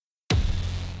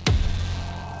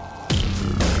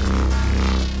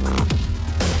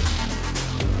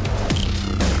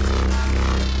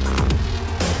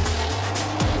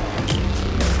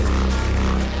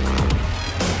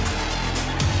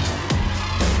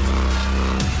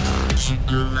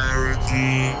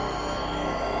Singularity.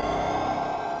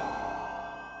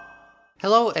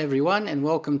 Hello everyone and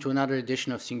welcome to another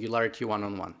edition of Singularity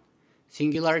One-on-One.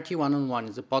 Singularity One-on-One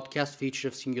is a podcast feature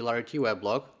of Singularity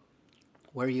weblog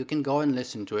where you can go and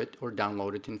listen to it or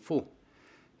download it in full.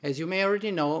 As you may already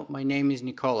know, my name is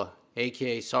Nicola,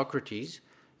 aka Socrates,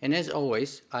 and as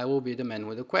always, I will be the man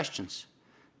with the questions.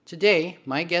 Today,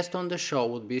 my guest on the show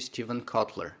will be Stephen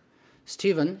Kotler.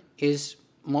 Stephen is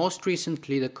most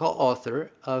recently the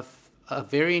co-author of a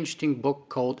very interesting book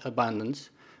called Abundance,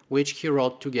 which he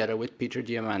wrote together with Peter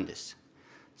Diamandis.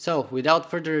 So, without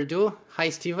further ado, hi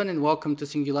Stephen and welcome to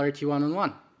Singularity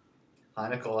One-on-One. Hi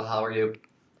Nicola, how are you?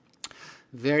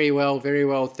 Very well,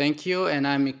 thank you. And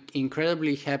I'm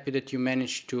incredibly happy that you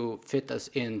managed to fit us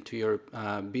into your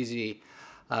busy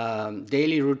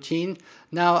daily routine.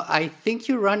 Now, I think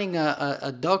you're running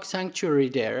a dog sanctuary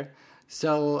there,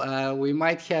 so we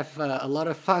might have a lot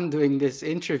of fun doing this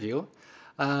interview.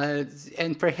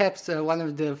 And perhaps one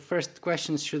of the first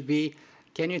questions should be,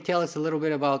 can you tell us a little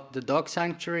bit about the dog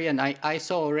sanctuary? And I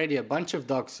saw already a bunch of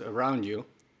dogs around you.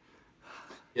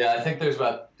 Yeah, I think there's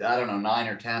about, 9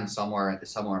 or 10 somewhere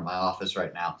in my office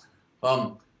right now.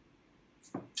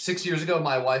 6 years ago,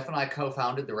 my wife and I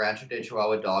co-founded the Rancho de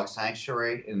Chihuahua Dog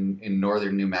Sanctuary in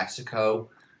northern New Mexico.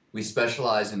 We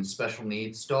specialize in special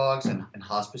needs dogs and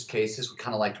hospice cases. We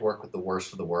kind of like to work with the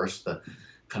worst of the worst, the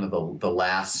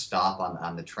last stop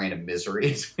on the train of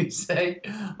misery, as we say.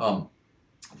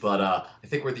 But I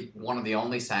think we're one of the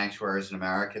only sanctuaries in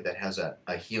America that has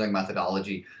a healing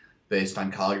methodology based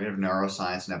on cognitive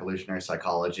neuroscience and evolutionary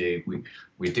psychology.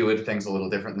 We do things a little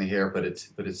differently here, but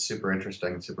it's super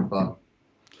interesting and super fun.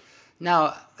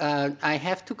 Now, I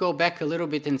have to go back a little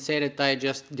bit and say that I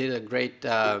just did a great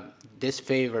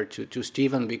disfavor to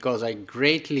Stephen because I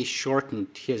greatly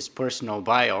shortened his personal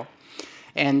bio.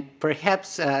 And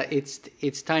perhaps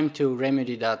it's time to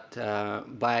remedy that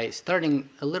by starting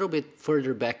a little bit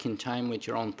further back in time with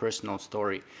your own personal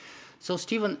story. So,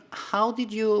 Stephen, how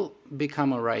did you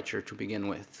become a writer to begin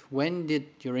with? When did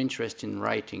your interest in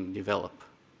writing develop?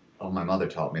 Oh, my mother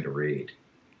taught me to read.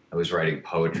 I was writing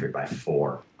poetry by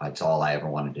 4. That's all I ever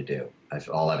wanted to do. That's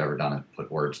all I've ever done is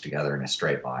put words together in a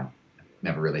straight line.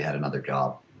 Never really had another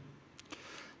job.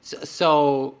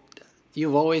 So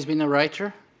you've always been a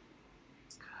writer?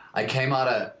 I came out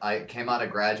of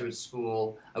graduate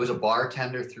school. I was a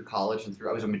bartender through college and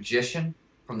I was a magician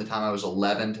from the time I was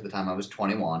 11 to the time I was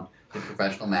 21. Did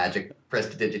professional magic,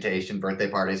 prestidigitation, birthday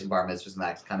parties and bar mitzvahs and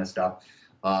that kind of stuff.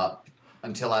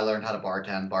 Until I learned how to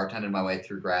bartended my way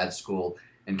through grad school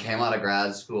and came out of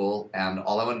grad school, and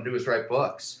all I wanted to do was write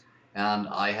books. And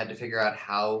I had to figure out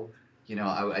how,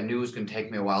 I knew it was going to take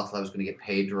me a while till I was going to get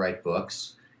paid to write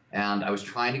books. And I was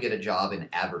trying to get a job in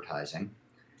advertising.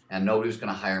 And nobody was going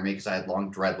to hire me because I had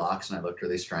long dreadlocks and I looked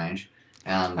really strange.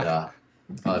 And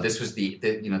this was the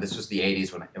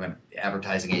 80s when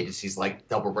advertising agencies liked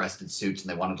double-breasted suits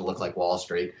and they wanted to look like Wall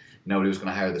Street. Nobody was going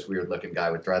to hire this weird-looking guy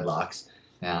with dreadlocks.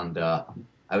 And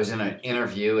I was in an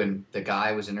interview, and the guy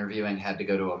I was interviewing had to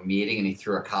go to a meeting, and he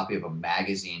threw a copy of a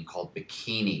magazine called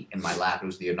Bikini in my lap. It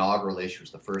was the inaugural issue, it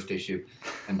was the first issue,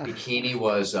 and Bikini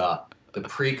was the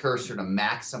precursor to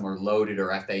Maxim or Loaded or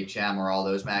FHM or all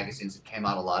those magazines that came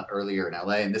out a lot earlier in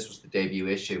LA, and this was the debut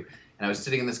issue. And I was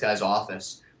sitting in this guy's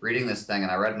office reading this thing, and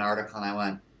I read an article, and I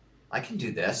went, I can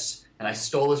do this. And I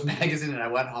stole this magazine, and I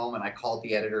went home, and I called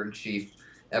the editor-in-chief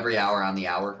every hour on the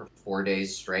hour for 4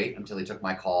 days straight until he took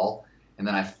my call. And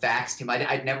then I faxed him.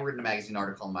 I'd never written a magazine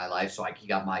article in my life, so he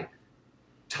got my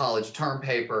college term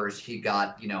papers. He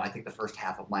got, I think the first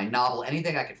half of my novel.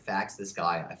 Anything I could fax this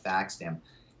guy, I faxed him.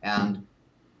 And,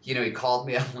 he called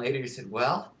me up later. He said,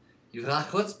 well, you got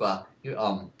chutzpah.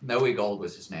 Noe Gold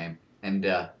was his name. And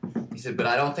he said, but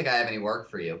I don't think I have any work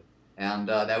for you. And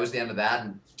that was the end of that.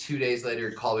 And 2 days later,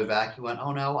 he called me back. He went,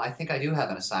 oh, no, I think I do have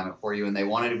an assignment for you. And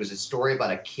it was a story about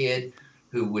a kid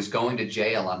who was going to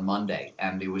jail on Monday,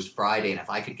 and it was Friday, and if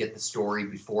I could get the story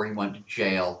before he went to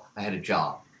jail, I had a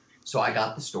job. So I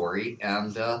got the story,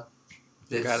 and got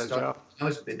a job.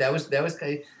 That was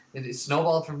it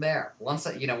snowballed from there. Once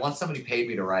somebody paid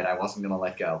me to write, I wasn't going to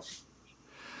let go.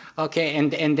 Okay,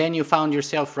 and then you found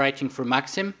yourself writing for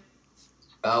Maxim?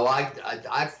 Oh,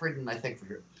 I've written, I think,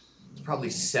 for probably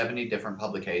 70 different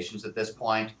publications at this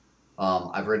point.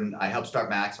 I helped start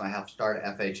Maxim, I helped start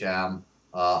FHM.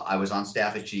 I was on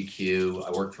staff at GQ.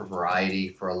 I worked for Variety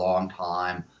for a long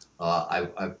time.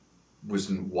 I was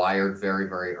in Wired very,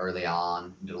 very early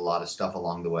on. Did a lot of stuff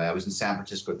along the way. I was in San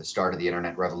Francisco at the start of the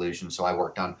internet revolution, so I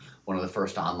worked on one of the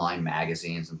first online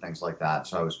magazines and things like that.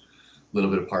 So I was a little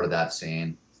bit of part of that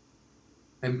scene.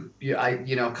 And I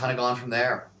kind of gone from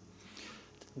there.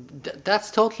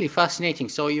 That's totally fascinating.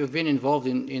 So you've been involved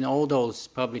in all those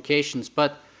publications,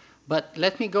 but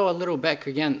let me go a little back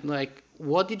again. Like,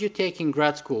 what did you take in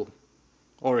grad school,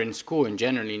 or in school in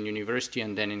general, in university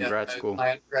and then in Yeah, grad school?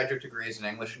 my undergraduate degree is in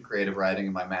English and creative writing,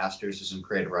 and my master's is in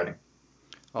creative writing.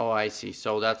 Oh, I see.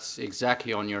 So that's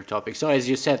exactly on your topic. So as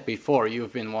you said before,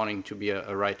 you've been wanting to be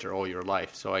a writer all your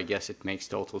life. So I guess it makes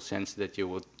total sense that you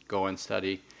would go and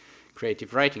study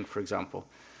creative writing, for example.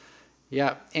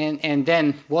 Yeah, and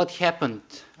then what happened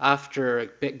after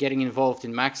getting involved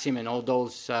in Maxim and all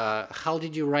those? How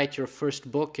did you write your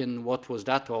first book, and what was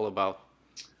that all about?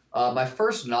 My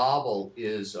first novel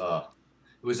is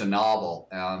it was a novel,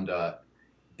 and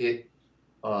it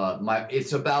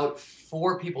it's about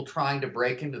four people trying to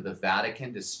break into the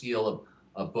Vatican to steal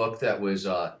a book that was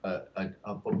a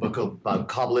book about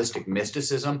Kabbalistic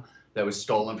mysticism that was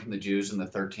stolen from the Jews in the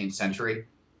 13th century.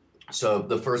 So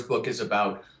the first book is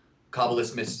about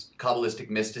Kabbalistic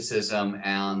mysticism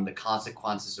and the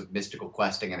consequences of mystical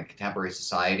questing in a contemporary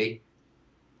society.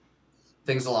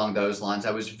 Things along those lines.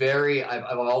 I've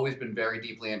always been very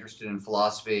deeply interested in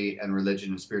philosophy and religion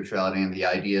and spirituality and the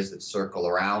ideas that circle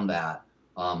around that.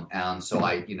 And so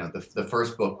the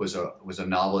first book was a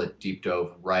novel that deep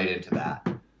dove right into that.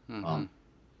 Mm-hmm.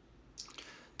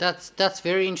 That's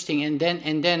very interesting. And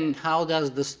then how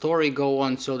does the story go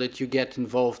on so that you get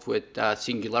involved with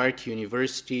Singularity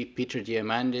University, Peter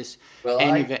Diamandis, Well,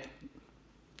 and I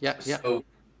yeah, yeah. so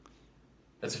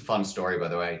That's a fun story, by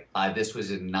the way. This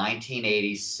was in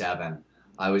 1987.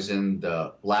 I was in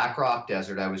the Black Rock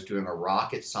Desert. I was doing a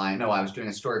rocket science. No, I was doing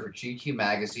a story for GQ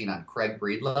magazine on Craig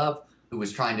Breedlove, who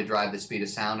was trying to drive the speed of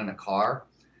sound in a car.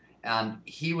 And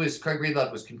Craig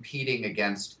Breedlove was competing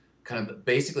against kind of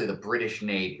basically the British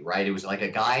Navy, right? It was like a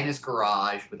guy in his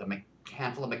garage with a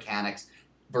handful of mechanics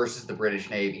versus the British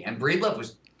Navy. And Breedlove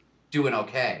was doing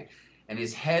okay. And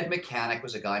his head mechanic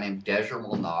was a guy named Dejer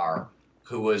Molnar,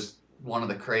 who was one of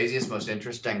the craziest, most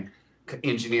interesting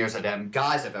engineers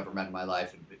guys I've ever met in my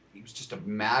life. And he was just a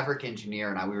maverick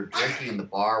engineer. And we were drinking in the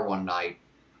bar one night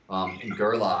in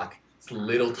Gerlach, this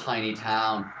little tiny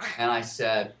town. And I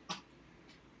said,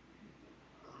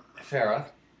 Farah,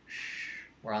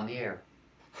 we're on the air.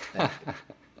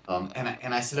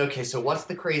 And I said, okay, so what's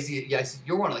the craziest? Yeah, I said,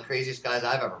 you're one of the craziest guys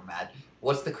I've ever met.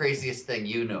 What's the craziest thing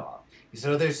you know of? He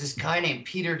said, oh, there's this guy named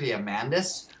Peter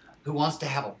Diamandis who wants to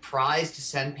have a prize to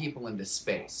send people into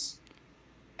space.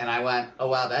 And I went, oh,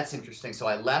 wow, that's interesting. So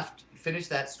I finished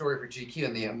that story for GQ,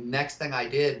 and the next thing I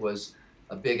did was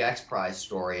a big X Prize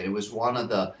story. And it was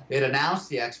it announced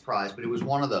the X Prize, but it was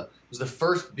the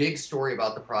first big story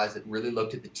about the prize that really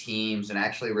looked at the teams and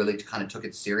actually really kind of took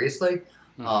it seriously.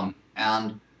 Mm-hmm.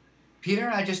 And Peter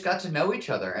and I just got to know each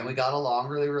other, and we got along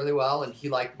really, really well. And he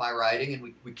liked my writing,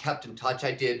 and we kept in touch.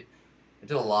 I did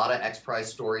a lot of X Prize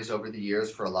stories over the years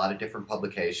for a lot of different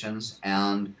publications,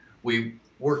 and we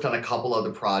worked on a couple other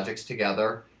projects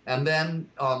together. And then,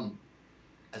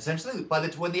 essentially,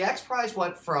 when the X Prize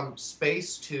went from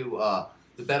space to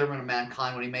the betterment of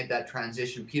mankind, when he made that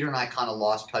transition, Peter and I kind of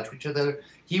lost touch with each other.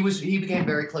 He became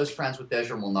very close friends with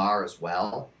Dejer Molnar as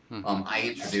well. Mm-hmm. I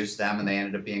introduced them, and they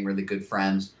ended up being really good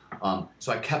friends.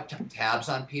 So I kept tabs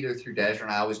on Peter through Dejer, and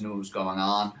I always knew what was going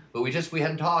on. But we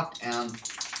hadn't talked, and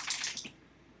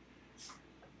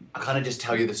I'll kind of just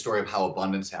tell you the story of how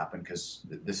abundance happened, because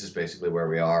this is basically where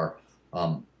we are.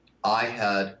 I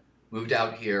had moved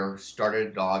out here, started a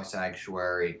dog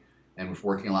sanctuary, and was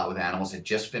working a lot with animals. I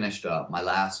just finished my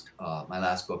last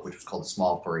book, which was called The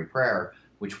Small Furry Prayer,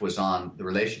 which was on the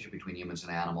relationship between humans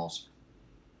and animals.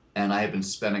 And I had been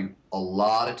spending a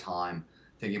lot of time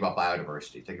thinking about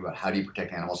biodiversity, thinking about how do you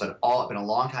protect animals. I've been a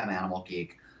long-time animal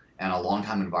geek and a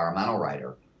long-time environmental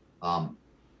writer.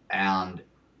 And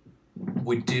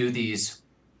would do these.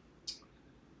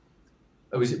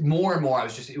 It was more and more.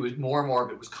 It was more and more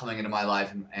of it was coming into my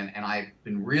life, and I've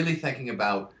been really thinking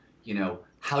about,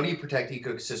 how do you protect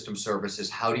ecosystem services?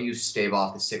 How do you stave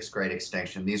off the sixth grade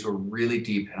extinction? These were really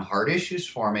deep and hard issues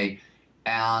for me,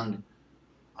 and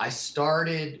I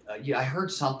started. I heard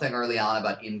something early on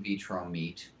about in vitro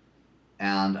meat,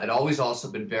 and I'd always also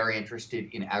been very interested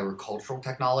in agricultural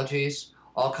technologies.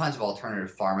 All kinds of alternative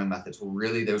farming methods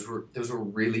those were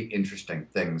really interesting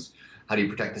things. How do you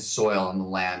protect the soil and the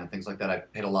land and things like that? I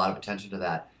paid a lot of attention to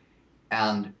that.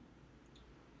 And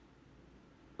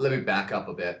let me back up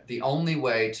a bit. The only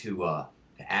way to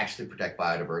actually protect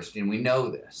biodiversity, and we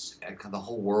know this, and the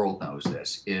whole world knows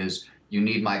this, is you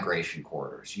need migration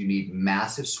corridors. You need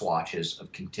massive swatches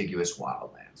of contiguous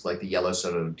wildlands, like the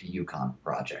Yellowstone to Yukon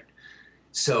project.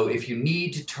 So if you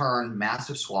need to turn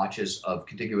massive swatches of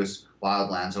contiguous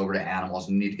wildlands over to animals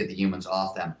and you need to get the humans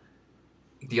off them,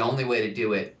 the only way to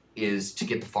do it is to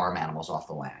get the farm animals off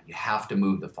the land. You have to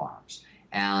move the farms.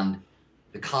 And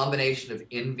the combination of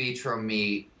in vitro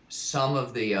meat, some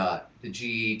of the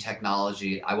GE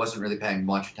technology, I wasn't really paying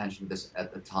much attention to this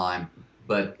at the time,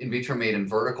 but in vitro meat and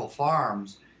vertical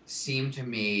farms seemed to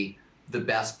me the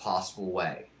best possible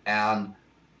way. And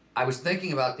I was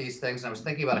thinking about these things, and I was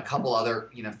thinking about a couple other,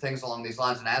 things along these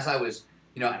lines. And as I was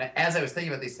thinking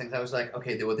about these things, I was like,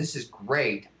 okay, well, this is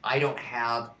great. I don't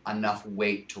have enough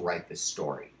weight to write this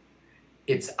story.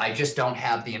 I just don't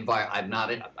have the environment. I'm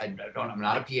not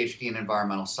a PhD in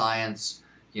environmental science.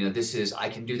 I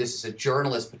can do this as a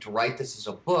journalist, but to write this as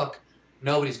a book,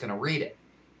 nobody's going to read it.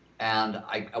 And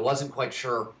I wasn't quite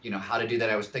sure, how to do that.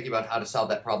 I was thinking about how to solve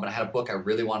that problem. And I had a book I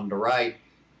really wanted to write.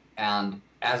 And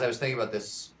as I was thinking about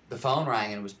this, the phone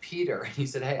rang, and it was Peter. And he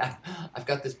said, hey, I've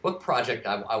got this book project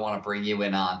I want to bring you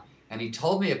in on. And he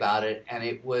told me about it. And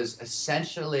it was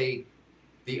essentially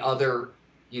the other,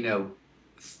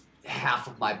 half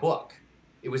of my book.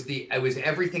 It was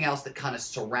everything else that kind of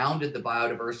surrounded the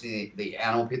biodiversity, the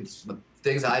animal, the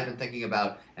things I'd been thinking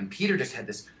about. And Peter just had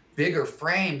this bigger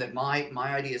frame that my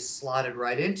ideas slotted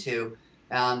right into.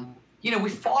 And we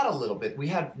fought a little bit. We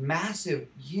had massive,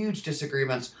 huge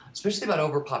disagreements, especially about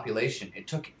overpopulation. It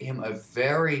took him a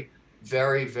very,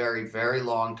 very, very, very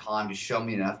long time to show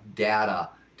me enough data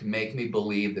to make me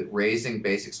believe that raising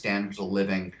basic standards of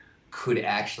living could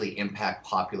actually impact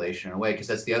population in a way. Because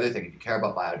that's the other thing. If you care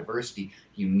about biodiversity,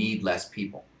 you need less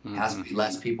people. It has to be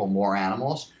less people, more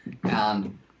animals.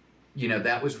 And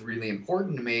that was really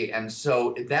important to me. And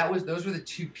so those were the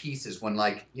two pieces when,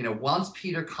 once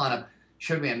Peter kind of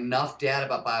showed me enough data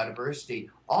about biodiversity,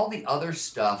 all the other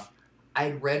stuff,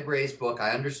 I'd read Ray's book.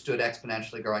 I understood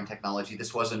exponentially growing technology.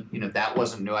 This wasn't, that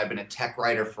wasn't new. I've been a tech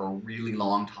writer for a really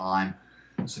long time.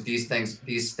 So these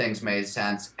things made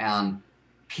sense. And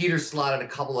Peter slotted a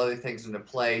couple other things into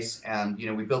place. And,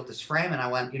 we built this frame, and I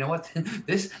went, you know what,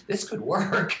 this could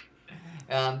work.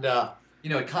 And,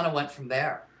 it kind of went from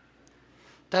there.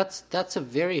 That's a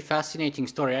very fascinating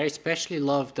story. I especially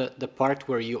love the part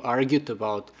where you argued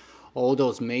about all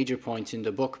those major points in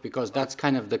the book, because that's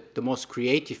kind of the most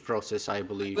creative process, I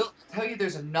believe. I will tell you,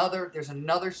 there's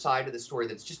another side of the story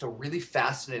that's just a really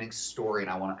fascinating story,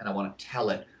 and I want to tell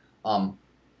it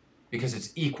because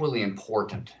it's equally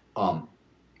important.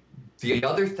 The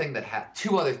other thing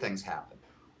two other things happened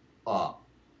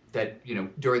that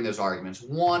during those arguments.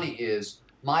 One is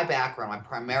my background. My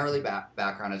primarily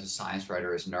background as a science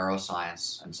writer is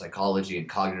neuroscience and psychology and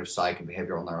cognitive psych and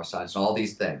behavioral neuroscience and all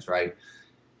these things, right?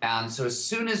 And so as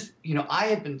soon as, I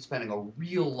had been spending a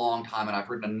real long time, and I've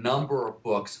written a number of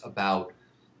books about,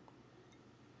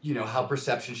 how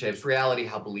perception shapes reality,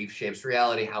 how belief shapes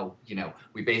reality, how,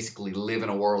 we basically live in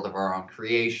a world of our own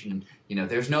creation.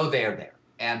 There's no there.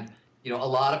 And, a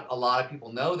lot of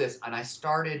people know this. And I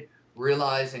started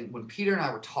realizing when Peter and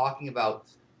I were talking about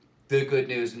the good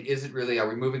news and are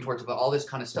we moving towards all this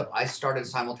kind of stuff, I started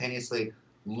simultaneously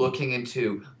looking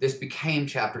into, this became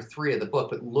chapter 3 of the book,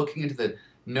 but looking into the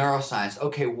neuroscience.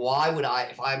 Okay, why do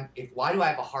I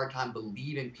have a hard time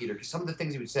believing Peter? Because some of the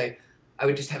things he would say, I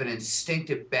would just have an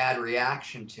instinctive bad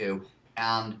reaction to.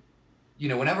 And,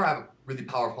 whenever I have a really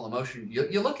powerful emotion,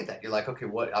 you look at that. You're like, okay,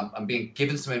 I'm being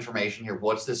given some information here.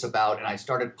 What's this about? And I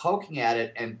started poking at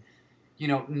it. And,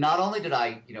 not only did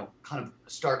I, kind of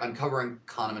start uncovering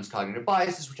Kahneman's cognitive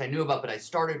biases, which I knew about, but I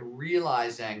started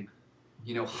realizing,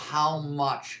 how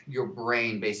much your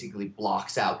brain basically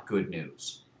blocks out good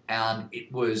news. And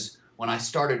it was, when I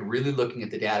started really looking at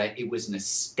the data, it was an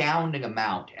astounding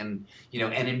amount, and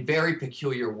and in very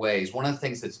peculiar ways. One of the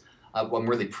things that's what I'm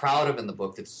really proud of in the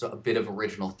book that's a bit of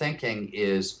original thinking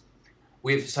is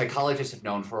psychologists have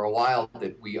known for a while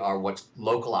that we are what's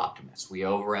local optimists. We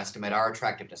overestimate our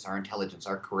attractiveness, our intelligence,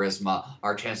 our charisma,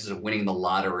 our chances of winning the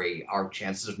lottery, our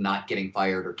chances of not getting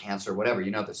fired or cancer, whatever,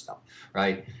 this stuff,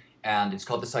 right? And it's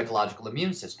called the psychological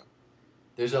immune system.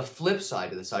 There's a flip side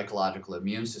to the psychological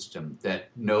immune system that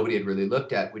nobody had really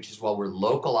looked at, which is, while we're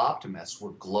local optimists,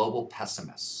 we're global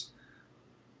pessimists.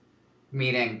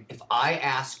 Meaning, if I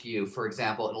ask you, for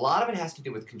example, and a lot of it has to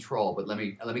do with control, but let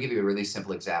me give you a really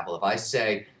simple example. If I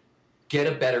say, get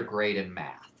a better grade in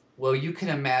math, well, you can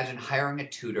imagine hiring a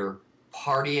tutor,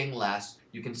 partying less.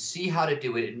 You can see how to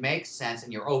do it. It makes sense,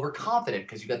 and you're overconfident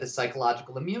because you've got the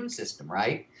psychological immune system,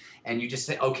 right? And you just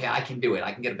say, okay, I can do it.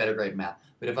 I can get a better grade in math.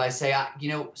 But if I say,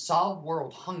 solve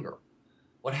world hunger,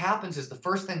 what happens is the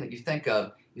first thing that you think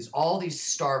of is all these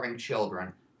starving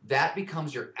children. That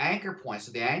becomes your anchor point.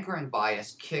 So the anchoring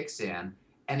bias kicks in,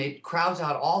 and it crowds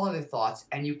out all other thoughts,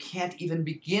 and you can't even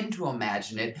begin to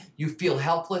imagine it. You feel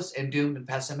helpless and doomed and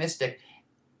pessimistic.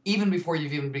 even before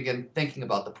you've even begun thinking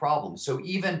about the problem. So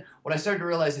even what I started to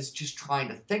realize is just trying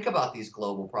to think about these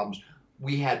global problems,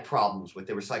 we had problems with.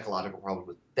 There were psychological problems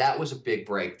with. That was a big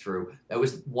breakthrough. That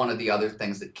was one of the other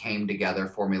things that came together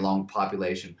for me along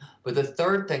population. But the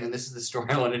third thing, and this is the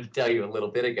story I wanted to tell you a little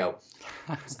bit ago,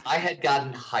 is I had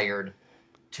gotten hired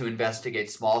to investigate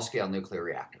small-scale nuclear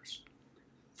reactors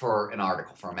for an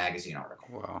article, for a magazine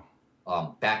article.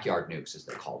 Wow. Backyard nukes, as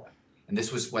they call them. And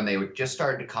this was when they were just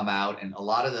started to come out, and a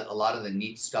lot of the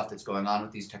neat stuff that's going on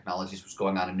with these technologies was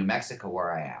going on in New Mexico,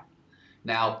 where I am.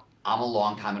 Now, I'm a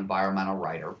longtime environmental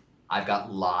writer. I've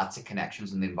got lots of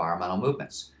connections in the environmental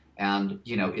movements. And,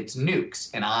 it's nukes.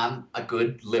 And I'm a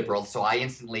good liberal, so I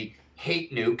instantly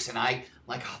hate nukes. And I'm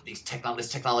like, oh, this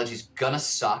technology is going to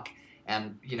suck.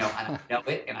 And, and I know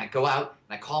it. And I go out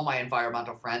and I call my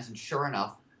environmental friends. And sure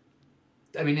enough,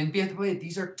 I mean, and by the way,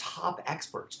 these are top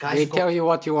experts. Guys, They tell you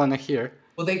what you want to hear.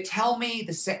 Well, they tell me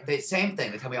the same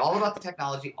thing. They tell me all about the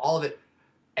technology, all of it.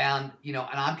 And, and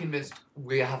I'm convinced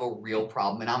we have a real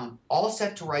problem. And I'm all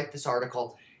set to write this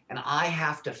article, and I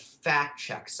have to fact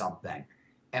check something.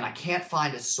 And I can't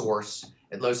find a source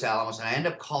at Los Alamos, and I end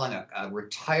up calling a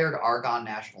retired Argonne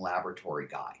National Laboratory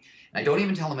guy. And I don't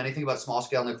even tell him anything about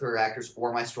small-scale nuclear reactors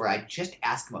or my story. I just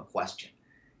ask him a question,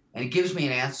 and he gives me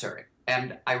an answer.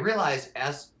 And I realize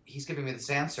as he's giving me this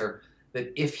answer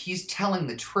that if he's telling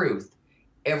the truth,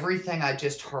 everything I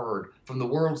just heard from the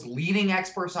world's leading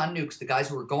experts on nukes, the guys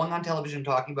who were going on television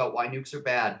talking about why nukes are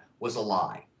bad, was a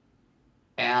lie.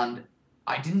 And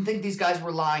I didn't think these guys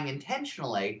were lying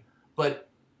intentionally, but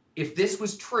if this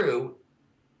was true,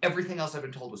 everything else I've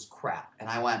been told was crap. And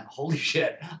I went, holy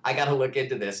shit, I got to look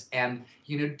into this. And,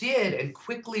 did, and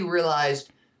quickly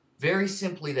realized very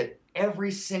simply that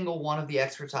every single one of the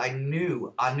experts I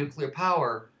knew on nuclear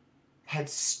power had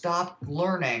stopped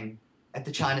learning at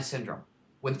the China Syndrome.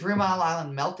 When 3 Mile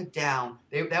Island melted down,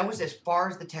 that was as far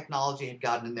as the technology had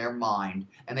gotten in their mind,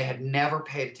 and they had never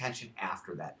paid attention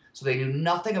after that. So they knew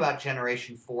nothing about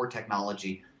Generation 4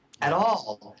 technology at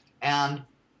all. And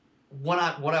what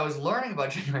I was learning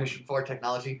about Generation 4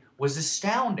 technology was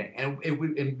astounding, and it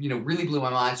really blew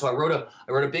my mind. So I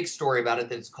wrote a big story about it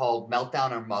that's called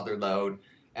 "Meltdown or Motherload,"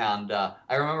 and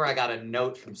I remember I got a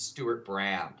note from Stuart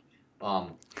Brand,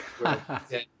 where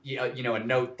said, a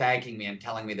note thanking me and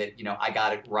telling me that I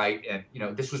got it right,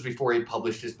 and this was before he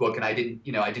published his book, and I didn't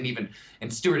even.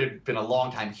 And Stuart had been a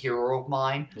longtime hero of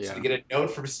mine, so to get a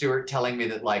note from Stuart telling me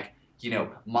that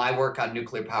my work on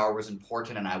nuclear power was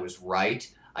important and I was right.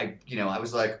 I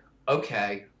was like,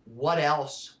 okay, what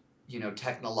else,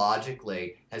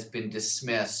 technologically has been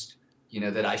dismissed,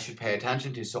 that I should pay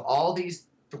attention to? So all these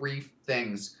three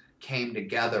things came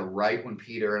together right when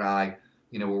Peter and I,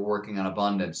 were working on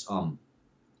Abundance. And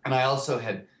I also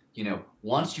had,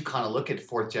 once you kind of look at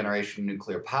fourth generation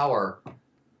nuclear power,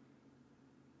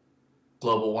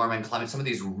 global warming, climate, some of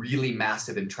these really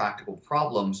massive intractable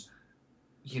problems,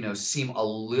 seem a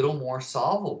little more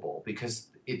solvable because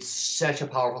it's such a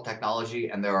powerful technology,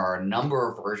 and there are a number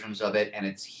of versions of it, and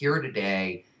it's here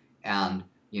today, and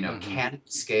can be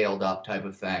scaled up type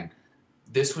of thing.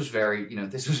 This was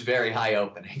very eye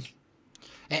opening.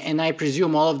 And I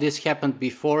presume all of this happened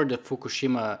before the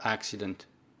Fukushima accident.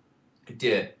 It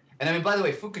did, and I mean, by the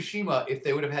way, Fukushima, if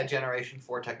they would have had Generation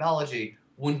 4 technology,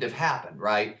 wouldn't have happened,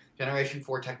 right? Generation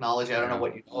 4 technology, I don't know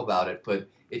what you know about it, but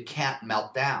it can't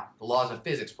melt down. The laws of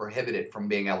physics prohibit it from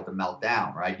being able to melt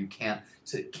down, right? It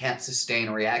can't sustain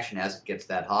a reaction as it gets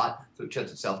that hot, so it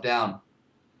shuts itself down.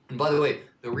 And by the way,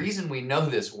 the reason we know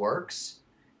this works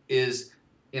is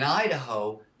in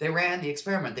Idaho, they ran the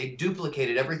experiment. They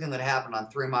duplicated everything that happened on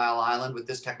 3 Mile Island with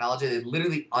this technology. They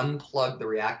literally unplugged the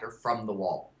reactor from the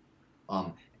wall,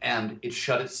 and it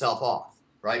shut itself off,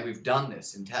 right? We've done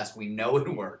this in tests. We know it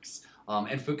works.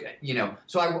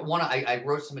 So I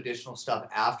wrote some additional stuff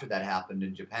after that happened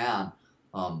in Japan,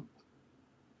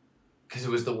 because it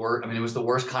was the worst. I mean, it was the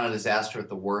worst kind of disaster at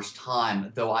the worst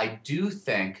time. Though I do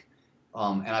think,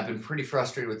 and I've been pretty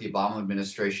frustrated with the Obama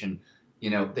administration.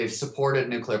 They've supported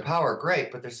nuclear power,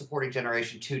 great, but they're supporting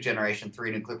Generation 2, Generation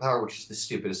 3 nuclear power, which is the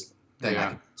stupidest thing I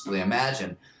can possibly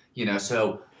imagine.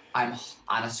 So I'm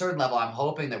on a certain level, I'm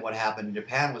hoping that what happened in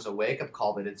Japan was a wake-up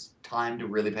call that it's time to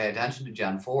really pay attention to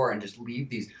Gen 4 and just leave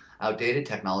these outdated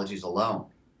technologies alone.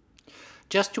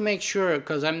 Just to make sure,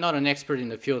 because I'm not an expert in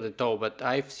the field at all, but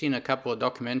I've seen a couple of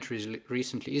documentaries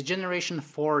recently. Is Generation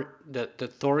 4 the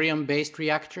thorium-based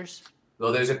reactors?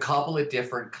 Well, there's a couple of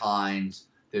different kinds.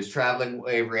 There's traveling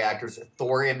wave reactors.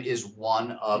 Thorium is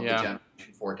one of the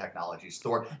Generation 4 technologies.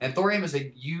 Thorium is a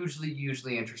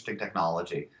hugely interesting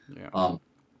technology. Yeah.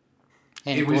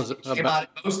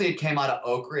 Mostly it came out of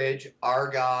Oak Ridge,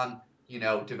 Argonne,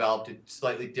 developed a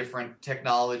slightly different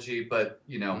technology, but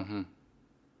Mm-hmm.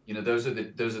 those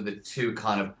are the two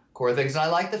kind of core things. And I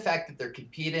like the fact that they're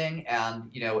competing, and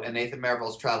and Nathan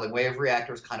Marvell's traveling wave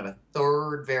reactor is kind of a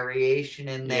third variation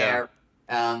in Yeah. there.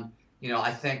 Um,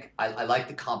 I think I like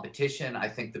the competition. I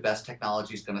think the best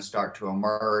technology is going to start to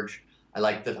emerge.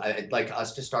 I'd like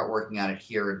us to start working on it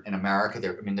here in America.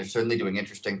 They're certainly doing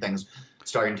interesting things,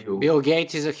 starting to. Bill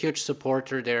Gates is a huge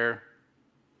supporter there.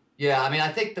 Yeah,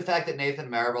 I think the fact that Nathan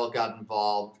Marvell got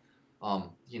involved,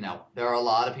 there are a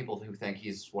lot of people who think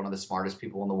he's one of the smartest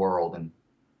people in the world, and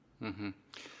Mm-hmm.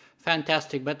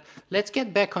 Fantastic. But let's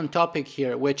get back on topic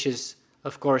here, which is,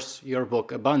 of course, your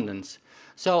book, Abundance.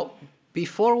 So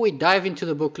before we dive into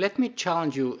the book, let me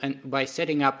challenge you by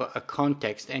setting up a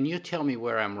context, and you tell me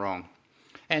where I'm wrong.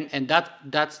 And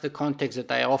that's the context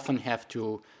that I often have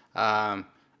to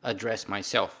address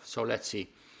myself. So let's see.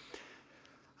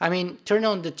 Turn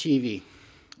on the TV.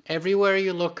 Everywhere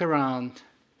you look around,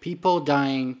 people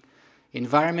dying,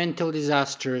 environmental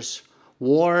disasters,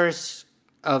 wars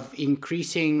of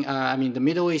increasing, the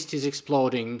Middle East is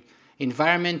exploding,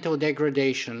 environmental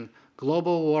degradation,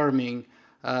 global warming,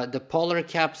 the polar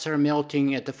caps are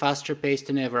melting at a faster pace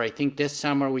than ever. I think this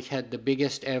summer we had the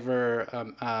biggest ever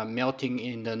melting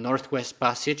in the Northwest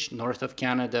Passage, north of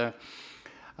Canada.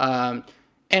 And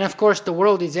of course, the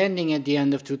world is ending at the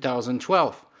end of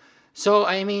 2012. So,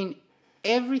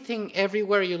 everything,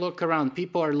 everywhere you look around,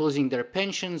 people are losing their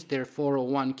pensions, their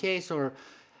 401ks, or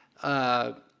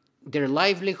their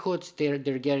livelihoods.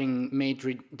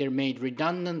 They're made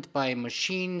redundant by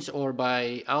machines or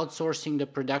by outsourcing the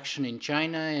production in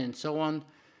China and so on.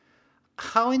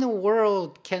 How in the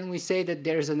world can we say that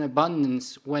there's an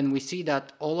abundance when we see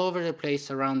that all over the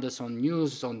place around us, on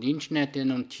news, on the internet,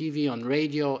 and on TV, on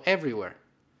radio, everywhere?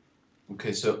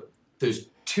 Okay, so there's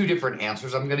two different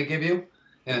answers I'm going to give you.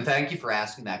 And thank you for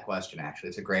asking that question, actually.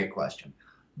 It's a great question.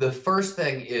 The first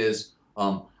thing is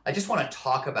I just want to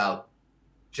talk about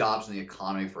jobs in the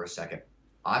economy for a second.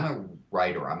 I'm a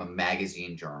writer. I'm a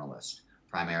magazine journalist,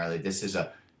 primarily. This is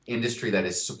a industry that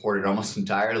is supported almost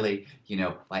entirely,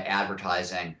 by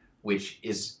advertising, which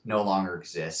no longer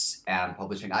exists, and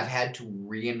publishing. I've had to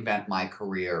reinvent my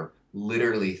career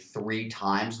literally 3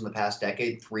 times in the past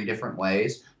decade, 3 different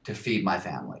ways to feed my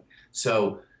family.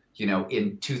 So,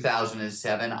 in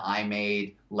 2007, I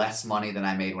made less money than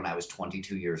I made when I was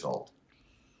 22 years old.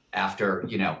 After,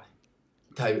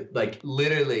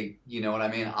 literally, you know what I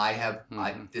mean?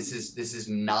 This is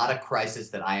not a crisis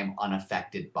that I am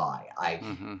unaffected by.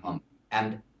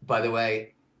 And by the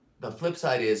way, the flip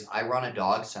side is I run a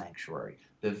dog sanctuary.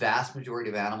 The vast majority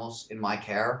of animals in my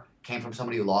care came from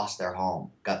somebody who lost their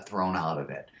home, got thrown out of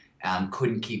it, and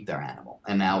couldn't keep their animal.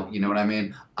 And now, you know what I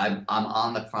mean? I'm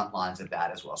on the front lines of that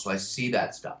as well. So I see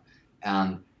that stuff.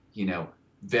 And,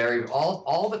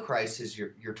 all the crises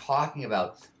you're talking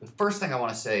about, the first thing I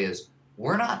want to say is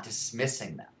we're not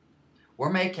dismissing them. We're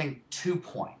making 2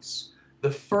 points. The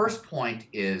first point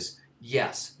is,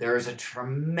 yes, there is a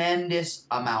tremendous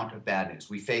amount of bad news.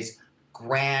 We face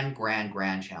grand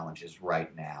challenges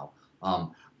right now.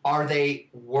 Are they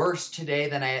worse today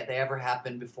than they ever have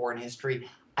been before in history?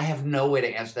 I have no way to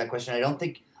answer that question. I don't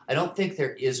think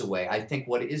there is a way. I think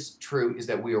what is true is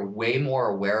that we are way more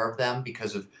aware of them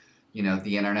because of,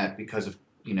 the internet, because of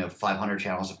 500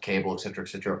 channels of cable, et cetera, et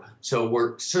cetera. So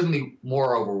we're certainly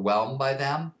more overwhelmed by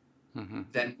them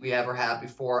than we ever have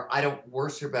before.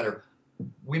 Worse or better.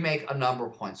 We make a number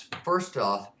of points. First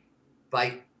off,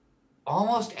 by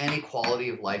almost any quality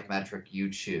of life metric you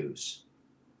choose,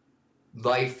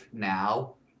 life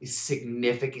now is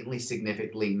significantly,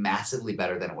 massively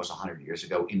better than it was 100 years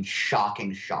ago in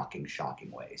shocking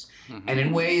ways. And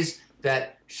in ways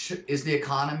that is the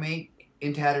economy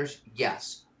in tatters?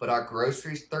 Yes. But are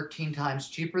groceries 13 times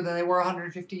cheaper than they were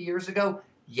 150 years ago?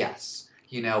 Yes.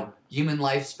 Human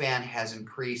lifespan has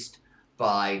increased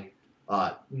by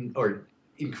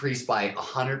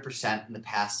 100% in the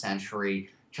past century.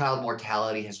 Child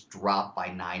mortality has dropped by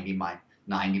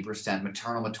 90%,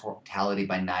 maternal mortality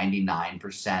by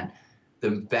 99%. The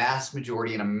vast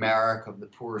majority in America of the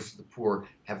poorest of the poor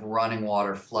have running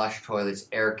water, flush toilets,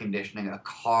 air conditioning, a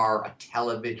car, a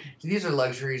television. These are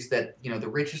luxuries that, the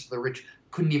richest of the rich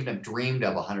couldn't even have dreamed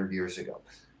of 100 years ago.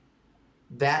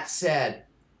 That said,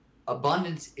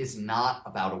 abundance is not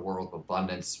about a world of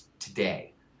abundance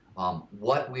today.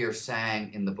 What we are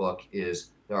saying in the book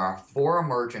is there are 4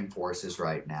 emerging forces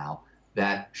right now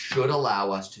that should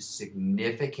allow us to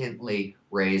significantly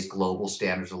raise global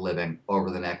standards of living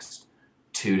over the next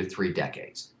 2 to 3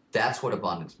 decades. That's what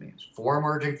abundance means. Four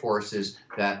emerging forces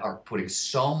that are putting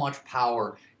so much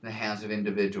power in the hands of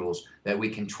individuals that we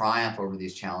can triumph over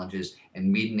these challenges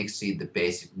and meet and exceed the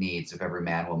basic needs of every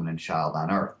man, woman, and child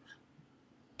on earth.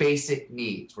 Basic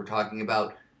needs. We're talking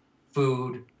about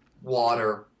food,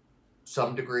 water,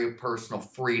 some degree of personal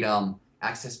freedom,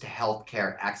 access to health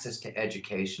care, access to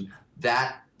education,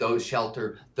 those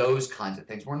shelter, those kinds of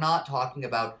things. We're not talking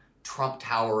about Trump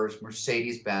Towers,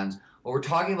 Mercedes-Benz. What we're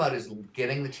talking about is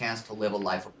getting the chance to live a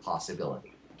life of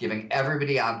possibility, giving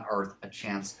everybody on earth a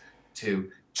chance to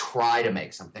try to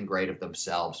make something great of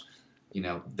themselves.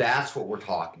 That's what we're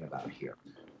talking about here.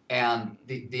 And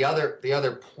the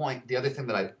other point, the other thing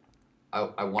that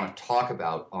I want to talk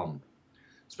about,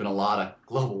 there's been a lot of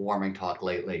global warming talk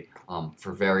lately,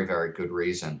 for very, very good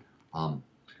reason.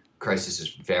 Crisis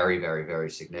is very, very,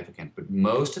 very significant. But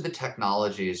most of the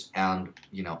technologies and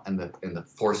the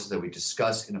forces that we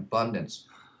discuss in abundance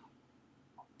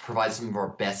provide some of our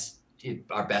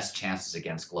best chances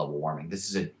against global warming. This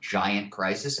is a giant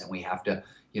crisis, and we have to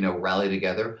rally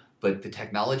together. But the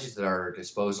technologies that are at our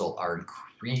disposal are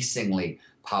increasingly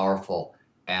powerful,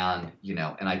 and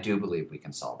I do believe we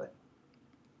can solve it.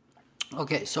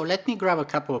 Okay, so let me grab a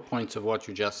couple of points of what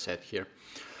you just said here,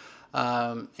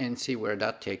 and see where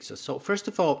that takes us. So first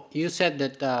of all, you said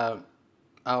that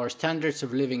our standards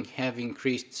of living have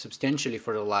increased substantially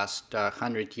for the last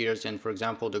 100 years, and for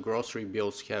example, the grocery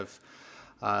bills have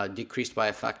decreased by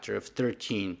a factor of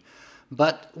 13.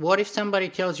 But what if somebody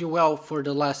tells you, well, for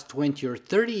the last 20 or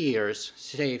 30 years,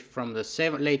 say from the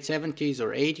late 70s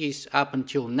or 80s up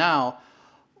until now,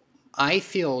 I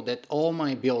feel that all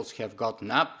my bills have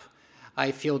gotten up,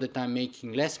 I feel that I'm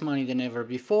making less money than ever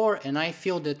before, and I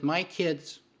feel that my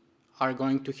kids are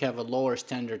going to have a lower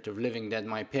standard of living than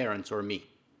my parents or me.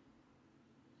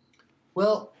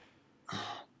 Well,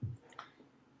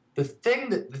 the thing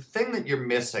that you're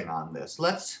missing on this,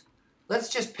 let's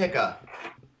just pick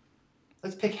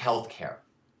healthcare,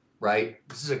 right?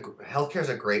 Healthcare is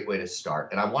a great way to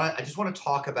start, and I just want to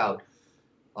talk about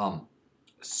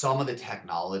some of the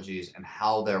technologies and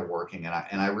how they're working, and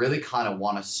I really kind of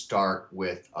want to start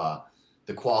with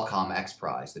the Qualcomm X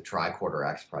Prize, the Tricorder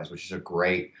X Prize, which is a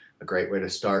great way to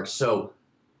start. So,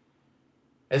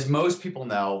 as most people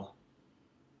know,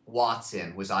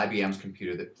 Watson was IBM's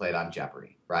computer that played on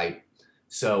Jeopardy, right?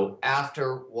 So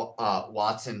after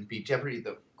Watson beat Jeopardy,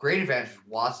 the great advantage of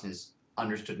Watson is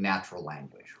understood natural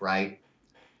language, right?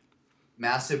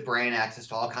 Massive brain access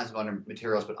to all kinds of other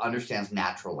materials, but understands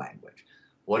natural language.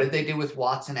 What did they do with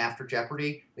Watson after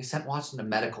Jeopardy? They sent Watson to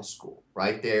medical school,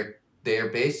 right? They're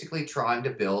basically trying to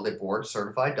build a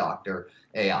board-certified doctor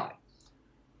AI.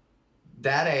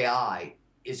 That AI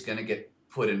is going to get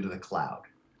put into the cloud.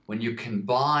 When you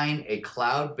combine a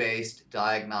cloud-based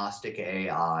diagnostic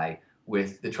AI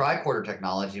with the Tricorder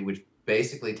technology, which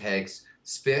basically takes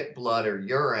spit, blood, or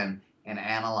urine and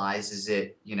analyzes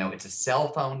it, it's a cell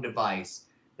phone device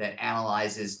that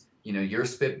analyzes, your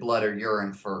spit, blood, or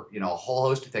urine for, a whole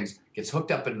host of things, gets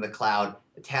hooked up into the cloud,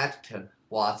 attached to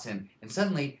Watson, and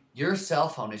suddenly your cell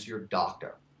phone is your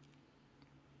doctor.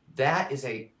 That is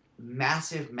a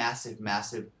massive, massive,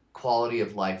 massive quality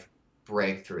of life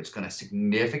breakthrough. It's going to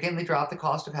significantly drop the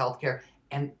cost of healthcare,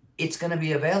 and it's going to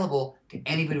be available to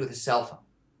anybody with a cell phone,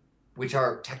 which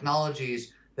are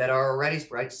technologies that are already,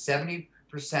 right, 70%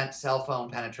 cell phone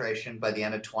penetration by the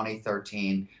end of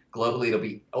 2013. Globally, it'll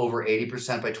be over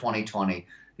 80% by 2020.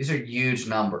 These are huge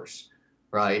numbers,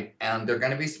 right? And they're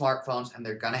going to be smartphones, and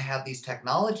they're going to have these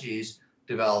technologies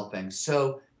developing.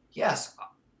 So, yes,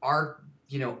 are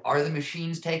the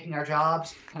machines taking our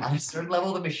jobs? On a certain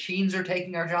level, the machines are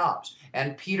taking our jobs.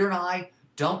 And Peter and I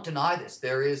don't deny this.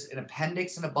 There is an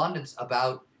appendix in Abundance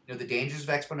about the dangers of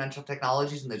exponential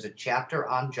technologies, and there's a chapter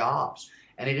on jobs.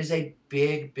 And it is a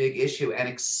big, big issue and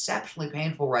exceptionally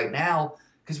painful right now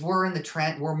because we're in the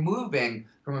trend. We're moving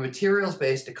from a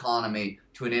materials-based economy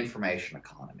to an information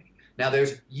economy. Now,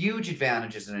 there's huge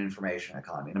advantages in an information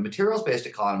economy. In a materials-based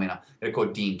economy, and I'm going to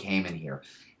quote Dean Kamen here,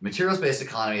 materials-based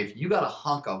economy, if you got a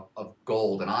hunk of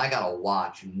gold and I got a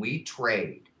watch and we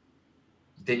trade,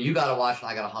 then you got a watch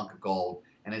and I got a hunk of gold,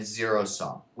 and it's zero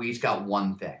sum. We each got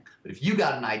one thing. But if you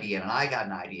got an idea and I got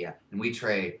an idea and we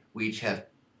trade, we each have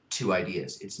two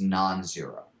ideas. It's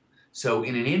non-zero. So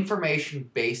in an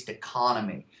information-based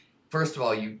economy, first of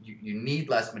all, you need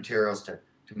less materials to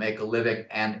make a living,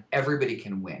 and everybody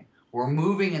can win. We're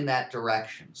moving in that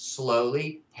direction,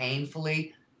 slowly,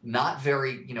 painfully, not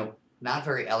very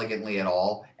elegantly at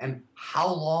all. And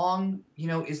how long,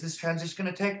 is this transition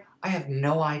going to take? I have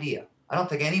no idea. I don't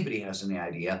think anybody has any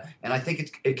idea, and I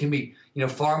think it can be,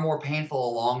 far more painful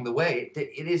along the way.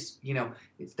 It is,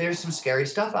 there's some scary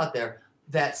stuff out there,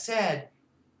 that said,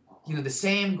 the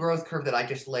same growth curve that I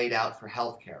just laid out for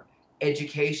healthcare,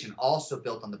 education also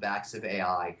built on the backs of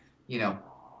AI,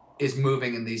 is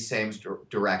moving in these same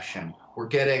direction. We're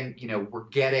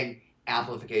getting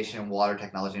amplification in water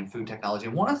technology and food technology.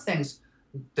 And one of the things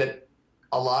that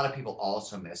a lot of people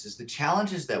also miss is the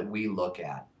challenges that we look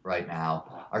at right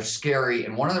now are scary.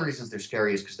 And one of the reasons they're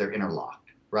scary is because they're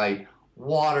interlocked, right?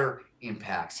 Water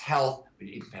impacts health,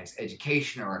 it impacts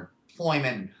education or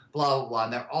employment, and blah, blah, blah.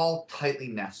 And they're all tightly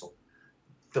nestled.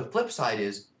 The flip side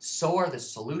is, so are the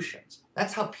solutions.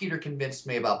 That's how Peter convinced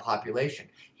me about population.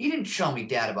 He didn't show me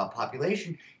data about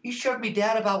population. He showed me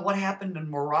data about what happened in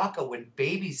Morocco when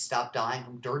babies stopped dying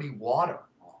from dirty water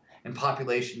and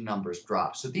population numbers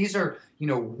drop. So these are,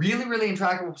 really, really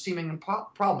intractable seeming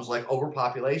problems like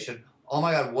overpopulation. Oh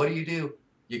my God, what do?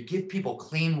 You give people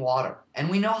clean water. And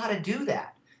we know how to do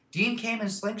that. Dean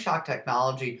Kamen's slingshot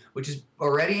technology, which is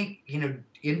already,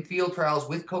 in field trials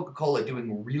with Coca-Cola,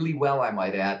 doing really well, I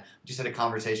might add. Just had a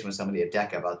conversation with somebody at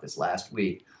DECA about this last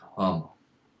week.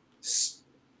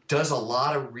 Does a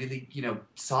lot of really,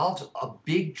 solves a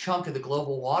big chunk of the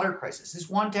global water crisis. This is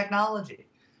one technology.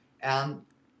 And,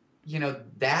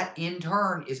 that in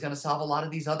turn is going to solve a lot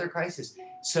of these other crises.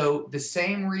 So the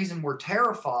same reason we're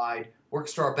terrified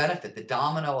works to our benefit. The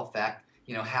domino effect,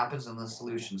 happens in the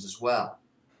solutions as well.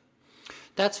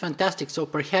 That's fantastic. So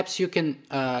perhaps you can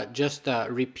just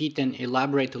repeat and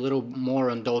elaborate a little more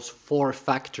on those 4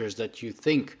 factors that you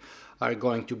think are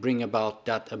going to bring about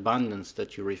that abundance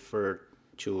that you refer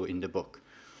to in the book.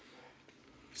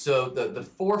 So the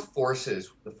 4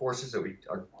 forces, that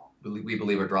we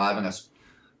believe are driving us,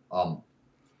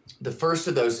 the first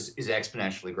of those is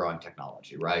exponentially growing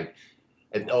technology, right?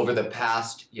 Over the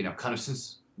past, kind of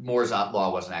since Moore's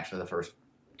law wasn't actually the first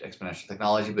exponential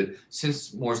technology, but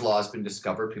since Moore's law has been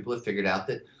discovered, people have figured out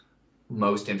that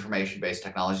most information-based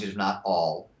technologies, if not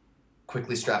all,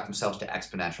 quickly strap themselves to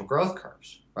exponential growth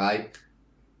curves, right?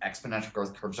 Exponential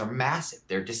growth curves are massive.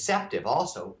 They're deceptive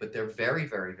also, but they're very,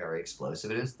 very, very explosive.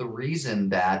 And it's the reason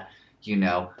that,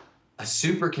 a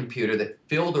supercomputer that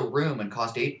filled a room and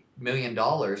cost $8 million in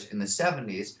the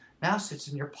 70s now sits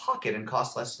in your pocket and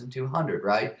costs less than $200,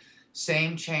 right?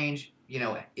 Same change,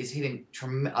 is hitting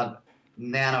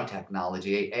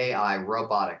nanotechnology, AI,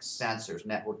 robotics, sensors,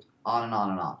 networks, on and on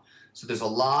and on. So there's a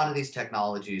lot of these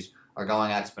technologies are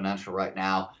going exponential right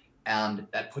now, and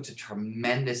that puts a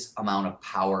tremendous amount of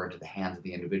power into the hands of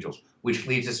the individuals, which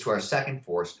leads us to our second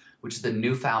force, which is the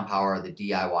newfound power of the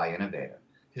DIY innovator.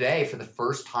 Today, for the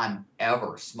first time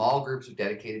ever, small groups of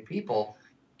dedicated people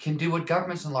can do what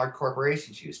governments and large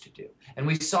corporations used to do. And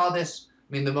we saw this,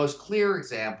 the most clear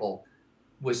example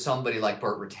was somebody like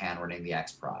Burt Rutan winning the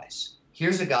X Prize.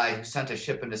 Here's a guy who sent a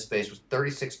ship into space with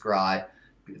 36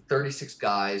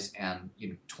 guys and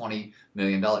 $20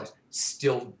 million.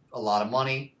 Still a lot of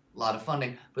money, a lot of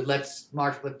funding. But let's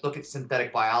look at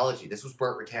synthetic biology. This was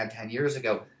Burt Rutan 10 years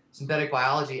ago. Synthetic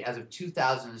biology, as of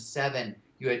 2007,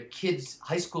 you had kids,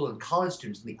 high school and college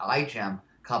students in the iGEM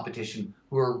competition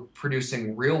who were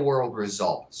producing real-world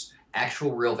results,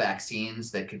 actual real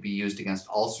vaccines that could be used against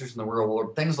ulcers in the real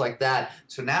world, things like that.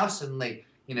 So now suddenly,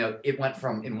 it went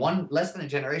from, in less than a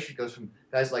generation, it goes from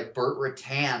guys like Burt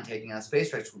Rutan taking on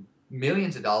space race with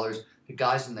millions of dollars to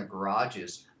guys in their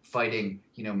garages fighting,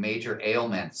 major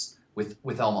ailments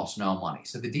with almost no money.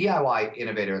 So the DIY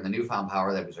innovator and the newfound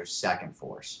power, that was our second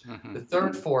force. Mm-hmm. The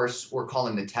third force we're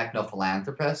calling the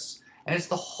techno-philanthropists, and it's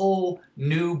the whole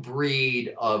new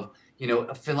breed of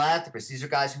philanthropists. These are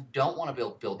guys who don't want to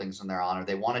build buildings in their honor.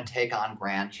 They want to take on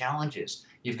grand challenges.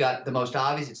 You've got the most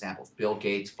obvious examples: Bill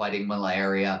Gates fighting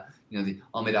malaria, the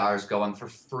Omidars going for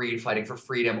fighting for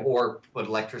freedom, or put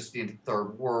electricity into the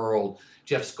third world.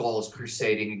 Jeff Skoll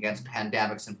crusading against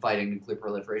pandemics and fighting nuclear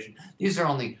proliferation. These are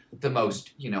only the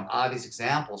most, obvious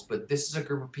examples, but this is a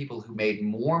group of people who made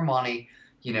more money,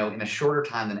 in a shorter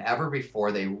time than ever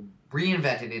before. They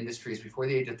reinvented industries before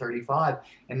the age of 35,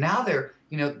 and now they're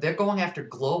going after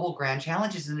global grand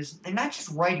challenges, and they're not just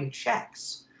writing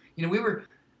checks.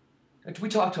 We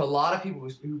talked to a lot of people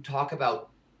who talk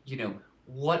about,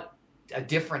 what a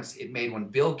difference it made when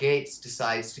Bill Gates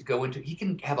decides to go into, he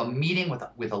can have a meeting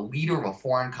with a leader of a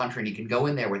foreign country, and he can go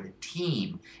in there with a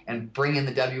team and bring in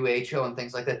the WHO and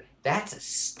things like that. That's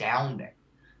astounding.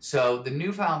 So the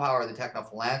newfound power of the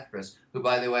techno-philanthropists, who,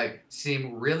 by the way,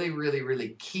 seem really, really,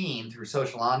 really keen through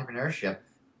social entrepreneurship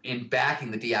in backing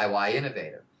the DIY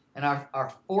innovator. And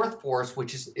our fourth force,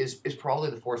 which is probably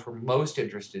the force we're most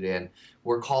interested in,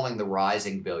 we're calling the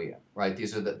rising billion, right?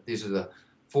 These are the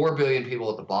 4 billion people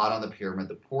at the bottom of the pyramid,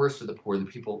 the poorest of the poor, the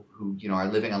people who are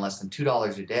living on less than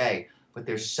 $2 a day, but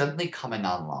they're suddenly coming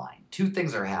online. Two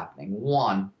things are happening.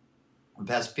 One,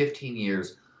 the past 15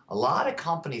 years, a lot of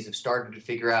companies have started to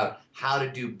figure out how to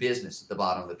do business at the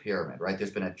bottom of the pyramid, right?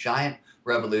 There's been a giant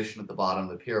revolution at the bottom of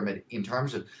the pyramid in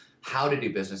terms of how to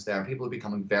do business there, and people are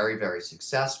becoming very, very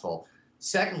successful.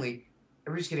 Secondly,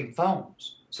 everybody's getting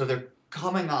phones, so they're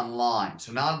coming online.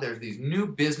 So now there's these new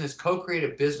business,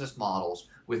 co-creative business models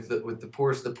with the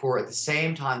poorest of the poor at the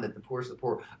same time that the poorest of the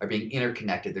poor are being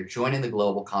interconnected. They're joining the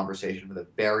global conversation for the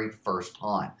very first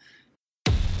time.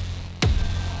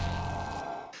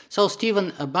 So,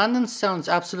 Stephen, abundance sounds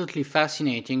absolutely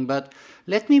fascinating, but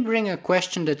let me bring a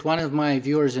question that one of my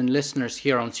viewers and listeners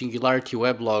here on Singularity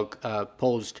Weblog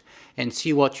posed and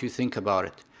see what you think about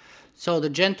it. So, the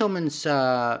gentleman's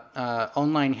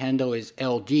online handle is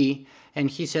LD, and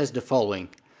he says the following: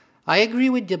 I agree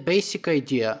with the basic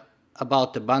idea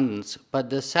about abundance, but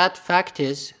the sad fact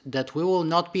is that we will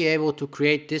not be able to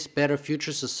create this better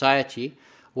future society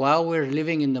while we're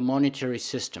living in the monetary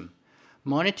system.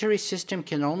 Monetary system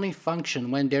can only function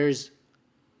when there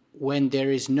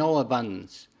is no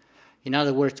abundance. In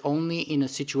other words, only in a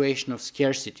situation of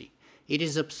scarcity. It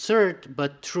is absurd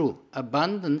but true.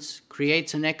 Abundance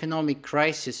creates an economic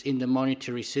crisis in the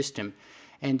monetary system,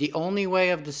 and the only way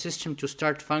of the system to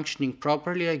start functioning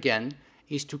properly again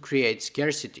is to create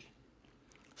scarcity.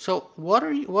 So,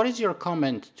 what is your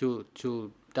comment to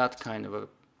that kind of a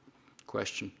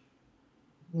question?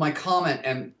 My comment,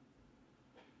 and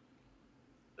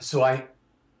so I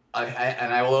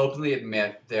will openly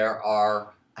admit there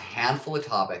are a handful of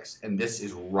topics, and this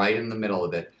is right in the middle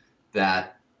of it,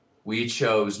 that we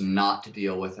chose not to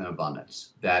deal with in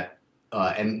abundance. That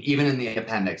and even in the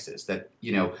appendixes, that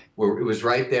it was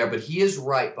right there. But he is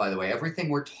right, by the way. Everything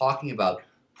we're talking about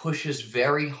pushes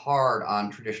very hard on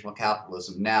traditional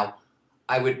capitalism. Now,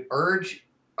 I would urge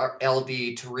our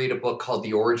LD to read a book called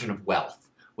The Origin of Wealth,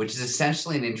 which is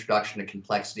essentially an introduction to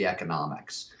complexity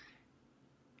economics.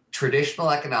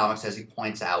 Traditional economics, as he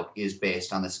points out, is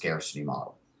based on the scarcity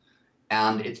model.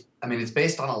 And it's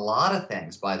based on a lot of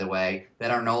things, by the way,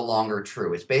 that are no longer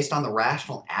true. It's based on the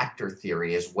rational actor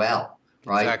theory as well,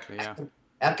 right? Exactly, yeah.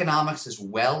 Economics is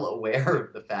well aware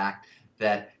of the fact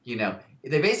that,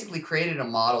 they basically created a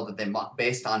model that they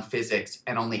based on physics,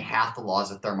 and only half the laws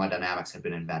of thermodynamics have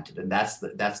been invented. And that's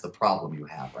the problem you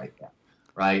have right there,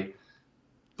 right?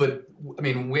 But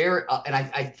and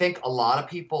I think a lot of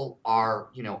people are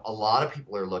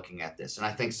looking at this, and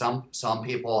I think some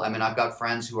people. I've got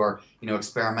friends who are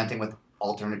experimenting with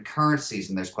alternate currencies,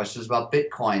 and there's questions about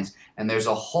bitcoins, and there's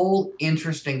a whole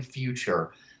interesting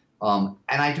future. And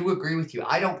I do agree with you.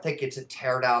 I don't think it's a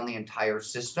tear down the entire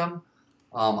system.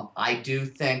 I do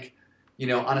think,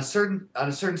 on a certain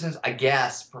sense, I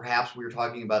guess perhaps we were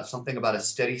talking about something about a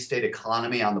steady state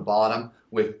economy on the bottom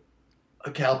with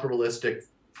a capitalistic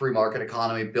free market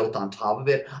economy built on top of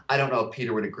it. I don't know if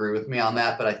Peter would agree with me on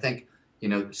that, but I think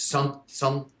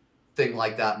something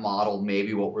like that model may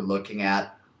be what we're looking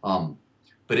at.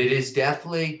 But it is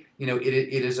definitely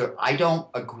it is I don't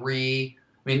agree.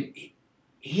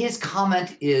 His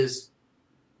comment is,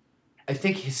 I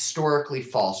think, historically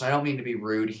false. I don't mean to be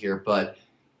rude here, but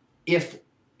if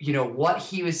what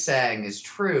he was saying is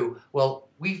true, well,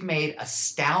 we've made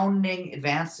astounding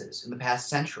advances in the past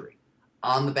century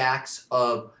on the backs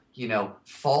of,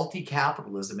 faulty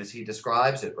capitalism, as he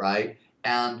describes it, right?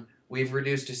 And we've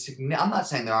reduced I'm not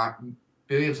saying there aren't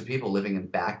billions of people living in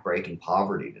back-breaking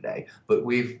poverty today, but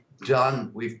we've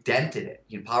dented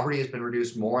it. Poverty has been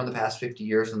reduced more in the past 50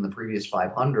 years than the previous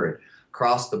 500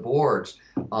 across the boards,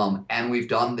 and we've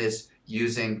done this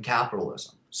using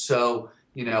capitalism. So,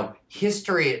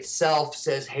 history itself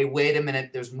says, hey, wait a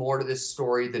minute, there's more to this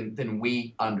story than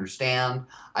we understand.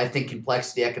 I think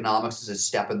complexity economics is a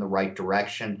step in the right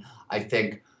direction. I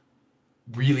think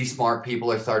really smart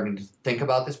people are starting to think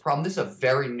about this problem. This is a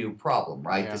very new problem,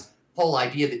 right? Yeah. This whole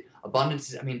idea that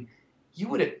abundance is, you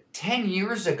would have 10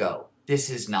 years ago, this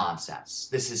is nonsense.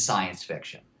 This is science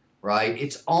fiction, right?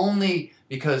 It's only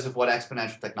because of what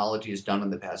exponential technology has done in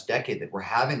the past decade that we're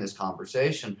having this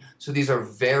conversation. So these are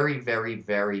very, very,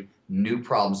 very new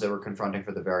problems that we're confronting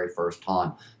for the very first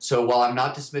time. So while I'm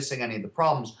not dismissing any of the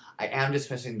problems, I am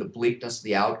dismissing the bleakness of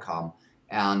the outcome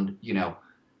and,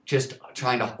 just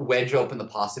trying to wedge open the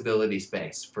possibility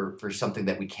space for something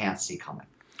that we can't see coming.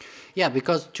 Yeah,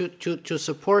 because to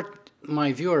support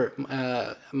my viewer,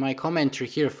 my commentary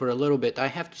here for a little bit, I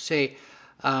have to say,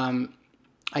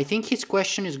 I think his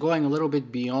question is going a little bit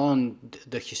beyond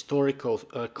the historical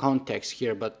context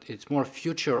here, but it's more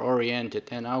future-oriented,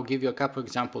 and I'll give you a couple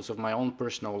examples of my own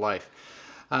personal life.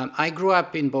 I grew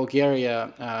up in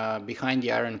Bulgaria behind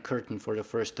the Iron Curtain for the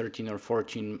first 13 or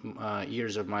 14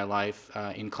 years of my life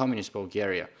in communist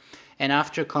Bulgaria. and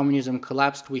after communism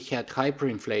collapsed, we had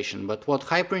hyperinflation. But what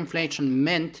hyperinflation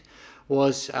meant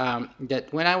was that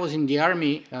when I was in the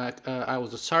army, I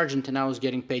was a sergeant and I was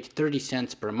getting paid 30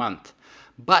 cents per month.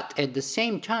 But at the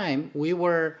same time, we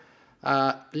were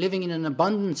living in an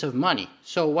abundance of money.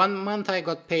 So one month I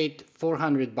got paid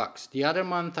 $400. The other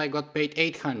month I got paid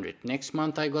 $800. Next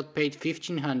month I got paid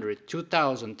 $1,500,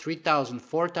 $2,000, $3,000,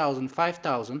 $4,000,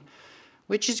 $5,000,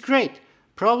 which is great.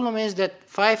 Problem is that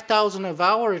 5,000 of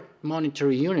our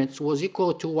monetary units was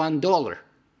equal to $1.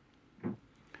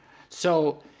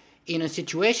 So in a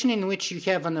situation in which you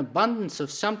have an abundance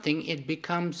of something, it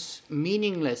becomes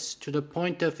meaningless to the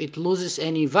point of it loses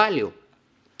any value.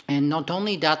 And not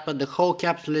only that, but the whole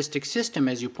capitalistic system,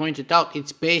 as you pointed out,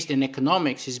 it's based in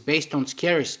economics, is based on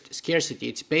scarcity.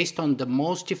 It's based on the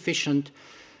most efficient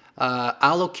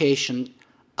allocation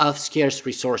of scarce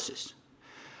resources.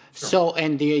 Sure. So,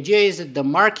 and the idea is that the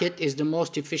market is the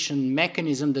most efficient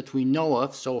mechanism that we know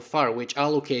of so far, which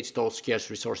allocates those scarce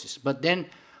resources. But then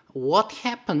what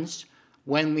happens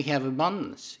when we have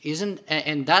abundance?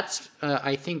 And that's,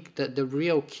 I think, the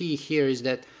real key here is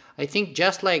that I think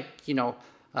just like,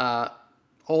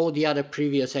 all the other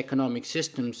previous economic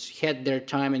systems had their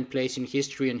time and place in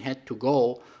history and had to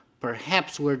go,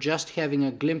 perhaps we're just having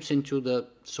a glimpse into the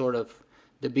sort of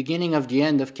the beginning of the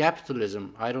end of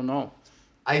capitalism. I don't know.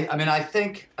 I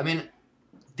think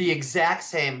the exact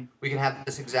same, we can have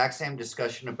this exact same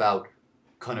discussion about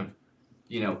kind of,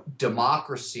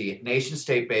 democracy, nation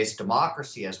state based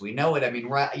democracy as we know it.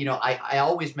 I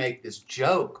always make this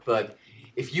joke, but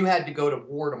if you had to go to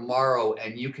war tomorrow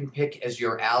and you can pick as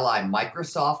your ally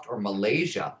Microsoft or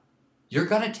Malaysia, you're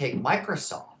going to take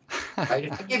Microsoft. Right?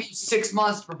 If I give you 6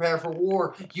 months to prepare for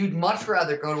war, you'd much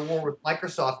rather go to war with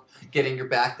Microsoft getting your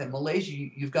back than Malaysia.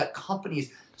 You've got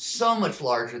companies so much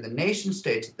larger than nation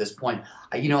states at this point.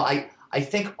 I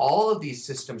think all of these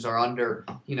systems are under,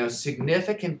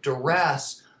 significant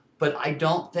duress, but I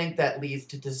don't think that leads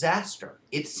to disaster.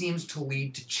 It seems to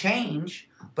lead to change,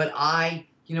 but I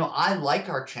like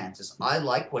our chances. I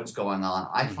like what's going on.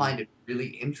 I find it really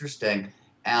interesting.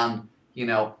 And,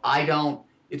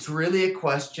 it's really a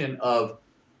question of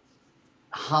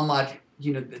how much,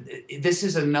 this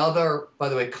is another, by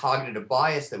the way, cognitive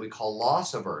bias that we call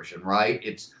loss aversion, right?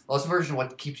 It's loss aversion,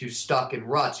 what keeps you stuck in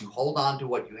ruts. You hold on to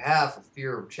what you have for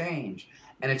fear of change.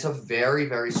 And it's a very,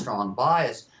 very strong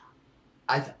bias.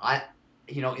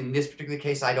 In this particular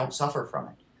case, I don't suffer from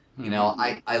it.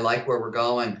 I like where we're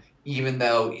going, even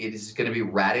though it is going to be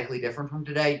radically different from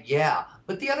today. Yeah.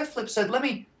 But the other flip side,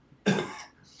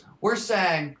 we're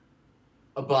saying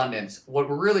abundance. What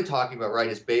we're really talking about, right,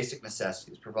 is basic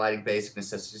necessities, providing basic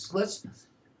necessities.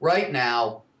 Right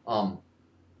now,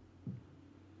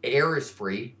 air is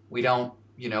free. We don't,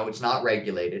 it's not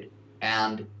regulated,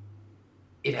 and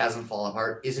it hasn't fallen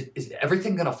apart. Is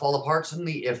everything going to fall apart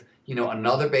suddenly if,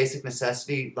 another basic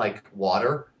necessity like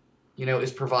water,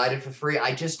 is provided for free?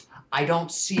 I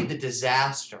don't see the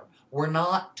disaster. We're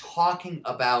not talking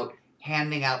about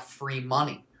handing out free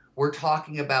money. We're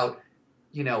talking about,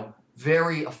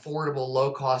 very affordable,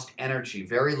 low-cost energy,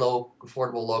 very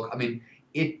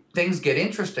things get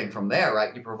interesting from there,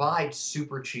 right? You provide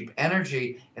super cheap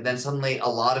energy, and then suddenly a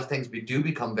lot of things do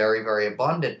become very, very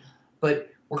abundant.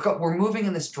 But we're moving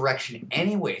in this direction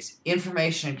anyways.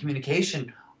 Information and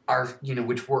communication are,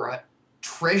 which were a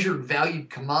treasured, valued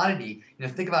commodity.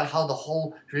 Think about how the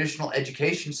whole traditional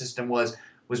education system was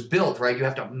built, right? You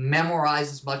have to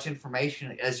memorize as much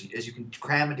information as you can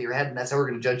cram into your head, and that's how we're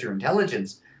going to judge your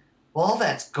intelligence. Well, all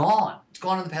that's gone. It's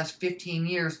gone in the past 15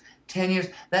 years, 10 years.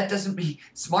 That doesn't mean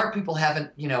smart people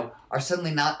are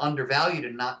suddenly not undervalued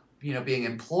and not, being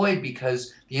employed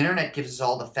because the internet gives us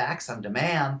all the facts on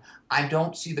demand. I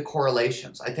don't see the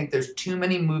correlations. I think there's too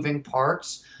many moving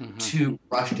parts to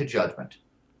rush to judgment.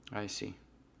 I see.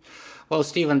 Well,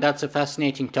 Stephen, that's a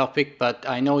fascinating topic, but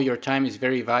I know your time is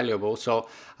very valuable, so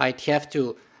I'd have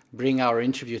to bring our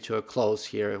interview to a close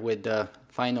here with the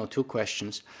final 2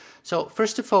 questions. So,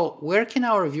 first of all, where can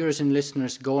our viewers and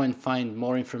listeners go and find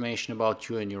more information about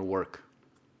you and your work?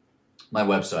 My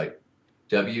website,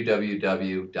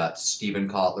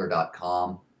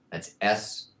 www.stevenkotler.com. That's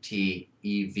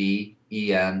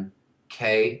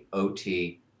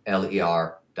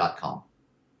StevenKotler.com.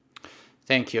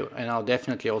 Thank you, and I'll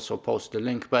definitely also post the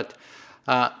link. But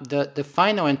the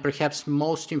final and perhaps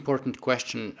most important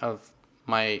question of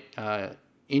my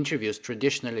interviews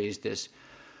traditionally is this.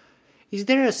 Is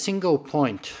there a single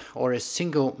point or a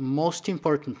single most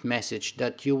important message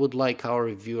that you would like our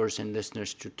viewers and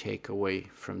listeners to take away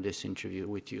from this interview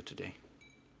with you today?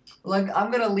 I'm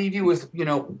going to leave you with,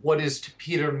 what is to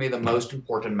Peter and me the most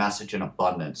important message in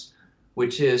abundance,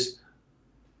 which is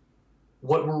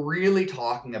what we're really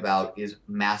talking about is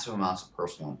massive amounts of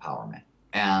personal empowerment.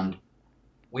 And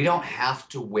we don't have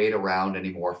to wait around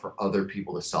anymore for other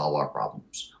people to solve our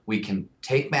problems. We can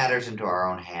take matters into our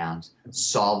own hands,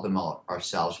 solve them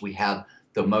ourselves. We have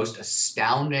the most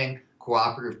astounding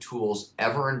cooperative tools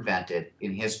ever invented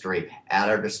in history at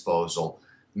our disposal.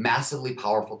 Massively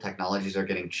powerful technologies are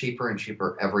getting cheaper and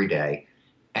cheaper every day.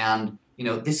 And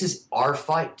this is our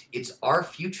fight. It's our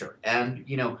future. And,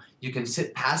 you can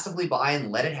sit passively by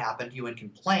and let it happen to you and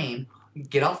complain.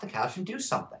 Get off the couch and do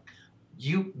something.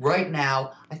 Right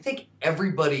now, I think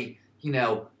everybody,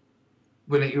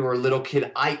 when you were a little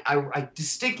kid, I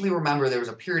distinctly remember there was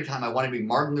a period of time I wanted to be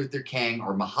Martin Luther King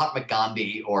or Mahatma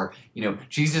Gandhi or,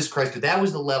 Jesus Christ. That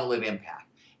was the level of impact.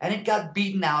 And it got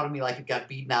beaten out of me like it got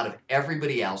beaten out of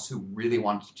everybody else who really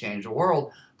wanted to change the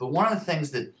world. But one of the things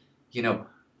that,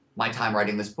 my time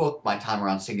writing this book, my time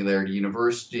around Singularity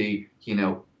University,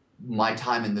 my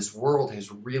time in this world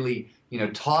has really,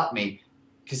 taught me,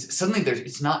 because suddenly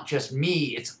it's not just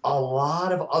me, it's a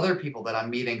lot of other people that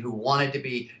I'm meeting who wanted to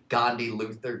be Gandhi,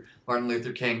 Luther, Martin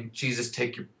Luther King, Jesus,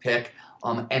 take your pick.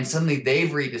 And suddenly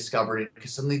they've rediscovered it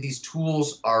because suddenly these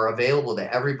tools are available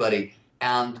to everybody.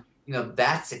 And,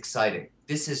 that's exciting.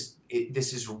 This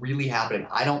is really happening.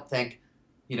 I don't think,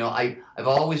 I've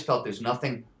always felt there's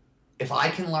nothing. If I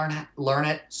can learn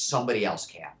it, somebody else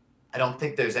can. I don't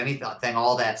think there's anything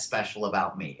all that special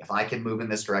about me. If I can move in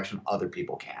this direction, other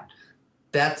people can.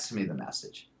 That's, to me, the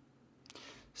message.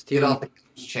 Steven, get off the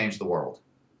couch, change the world.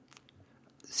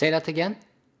 Say that again?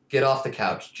 Get off the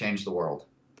couch, change the world.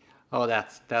 Oh,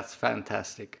 that's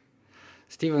fantastic.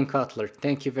 Steven Kotler,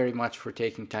 thank you very much for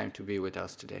taking time to be with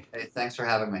us today. Hey, thanks for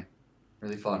having me.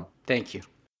 Really fun. Thank you.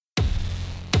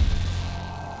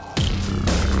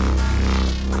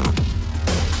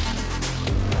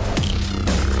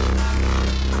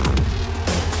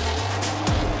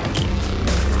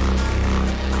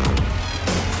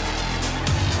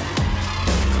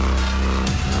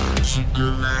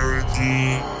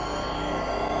 Singularity.